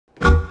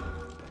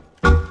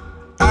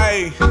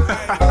Hey,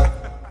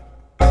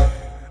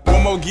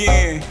 one more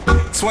again.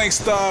 Twink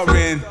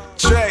starring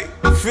Trey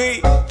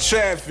Feet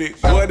Traffic.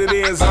 What it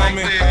is,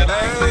 homie?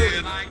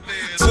 Hey.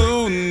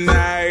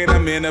 Tonight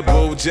I'm in the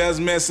booth just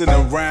messing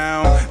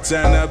around.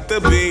 Turn up the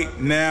beat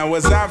now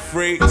as I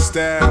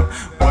freestyle.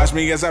 Watch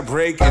me as I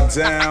break it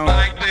down.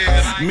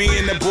 Me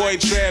and the boy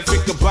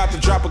Traffic about to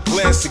drop a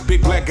classic.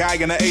 Big black guy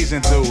and an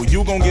Asian dude.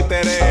 You gon' get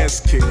that ass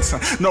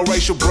kicked. No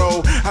racial,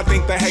 bro. I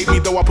think they hate me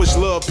though I push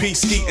love,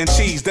 peace, skeet, and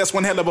cheese. That's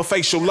one hell of a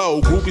facial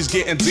low. Groupies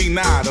getting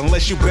denied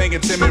unless you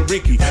banging Tim and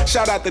Ricky.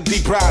 Shout out to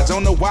D Pride.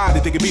 Don't know why they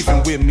think it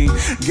beefing with me.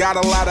 Got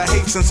a lot of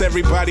hate since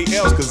everybody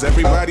else, cause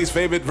everybody's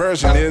favorite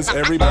version is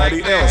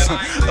everybody else.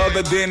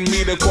 Other than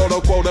me, the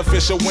quote-unquote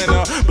official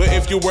winner. But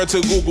if you were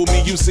to Google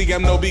me, you see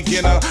I'm no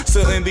beginner.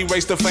 Still in the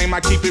race to fame, I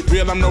keep it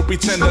real, I'm no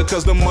pretender.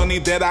 Cause the money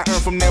that I earn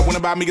from that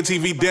wouldn't buy me a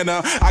TV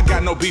dinner. I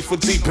got no beef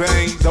with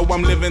T-Pain, though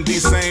I'm living the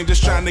same.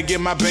 Just trying to get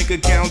my bank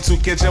account to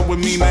catch up with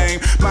me name.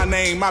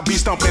 My beat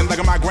stomping like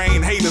a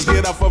migraine. Haters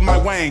get off of my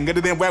wang.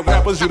 Other than whack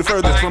rappers, you the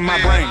furthest from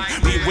my brain.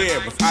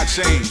 Beware if I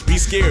change, be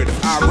scared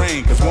if I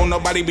reign. Cause won't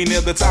nobody be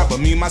near the top of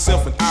me,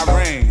 myself, and I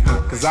reign.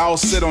 Cause I'll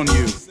sit on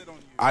you,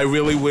 I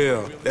really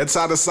will. That's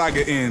how the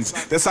saga ends.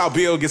 That's how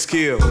Bill gets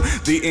killed.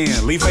 The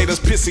end. Leave haters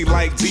pissy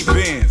like deep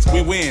ends.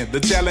 We win. The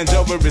challenge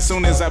over as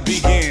soon as I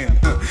begin.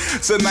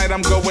 Tonight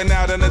I'm going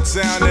out in the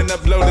town and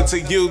upload it to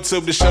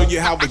YouTube to show you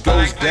how it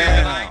goes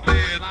down.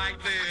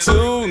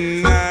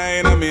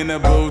 Tonight I'm in the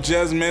booth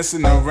just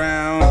messing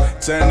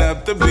around. Turn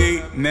up the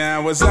beat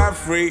now as I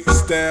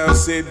freestyle.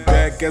 Sit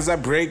back as I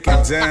break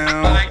it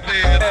down.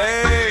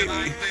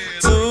 Hey,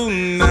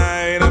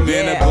 tonight I'm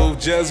in the booth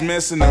just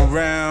messing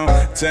around.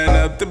 Turn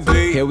up the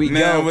beat. Here we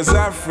now go. as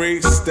I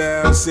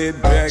freestyle.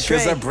 Sit back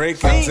as I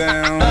break it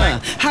down.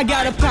 I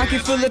got a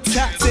pocket full of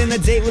tops and a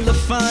date with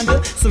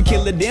LaFonda. Some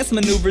killer dance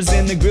maneuvers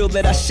in the grill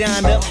that I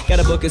shined up.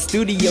 Gotta book a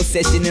studio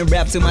session and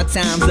rap till my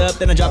time's up.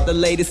 Then I drop the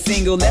latest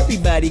single,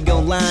 everybody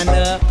gon' line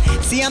up.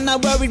 See, I'm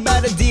not worried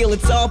about a deal,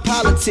 it's all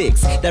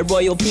politics. That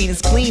royal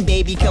penis clean,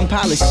 baby, come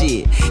polish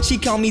it. She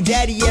call me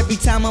daddy every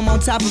time I'm on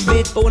top of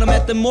it. But when I'm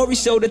at the Maury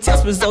show, the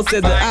test results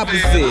says the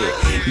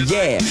opposite.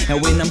 Yeah,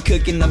 and when I'm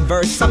cooking the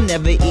verse, I'm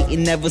never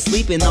eating, never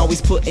sleeping,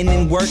 always putting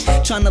in work.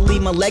 Trying to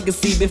leave my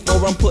legacy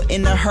before I'm put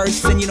in a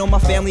hearse. And you know my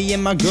family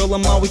and my girl,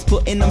 I'm always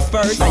putting them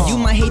first. Now you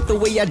might hate the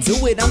way I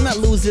do it, I'm not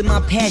losing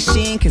my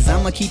passion. Cause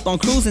I'ma keep on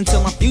cruising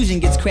till my fusion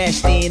gets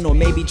crashed in. Or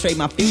maybe trade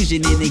my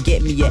fusion in and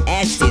get me an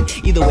Ashton.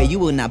 Either way, you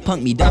will not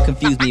punk me, don't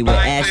confuse me with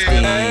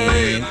Ashton.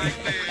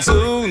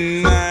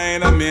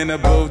 Tonight I'm in the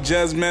booth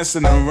just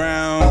messing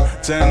around.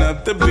 Turn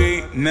up the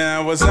beat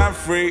now as I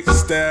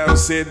freestyle.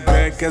 Sit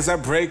back as I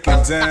break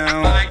it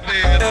down.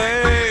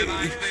 Hey,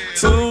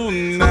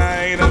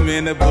 tonight I'm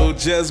in the booth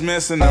just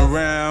messing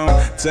around.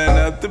 Turn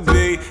up the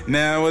beat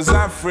now as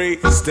I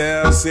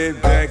freestyle.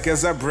 Sit back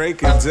as I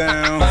break it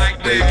down.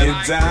 Break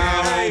it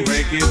down,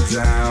 break it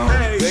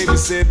down. Baby,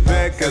 sit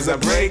back as I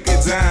break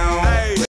it down.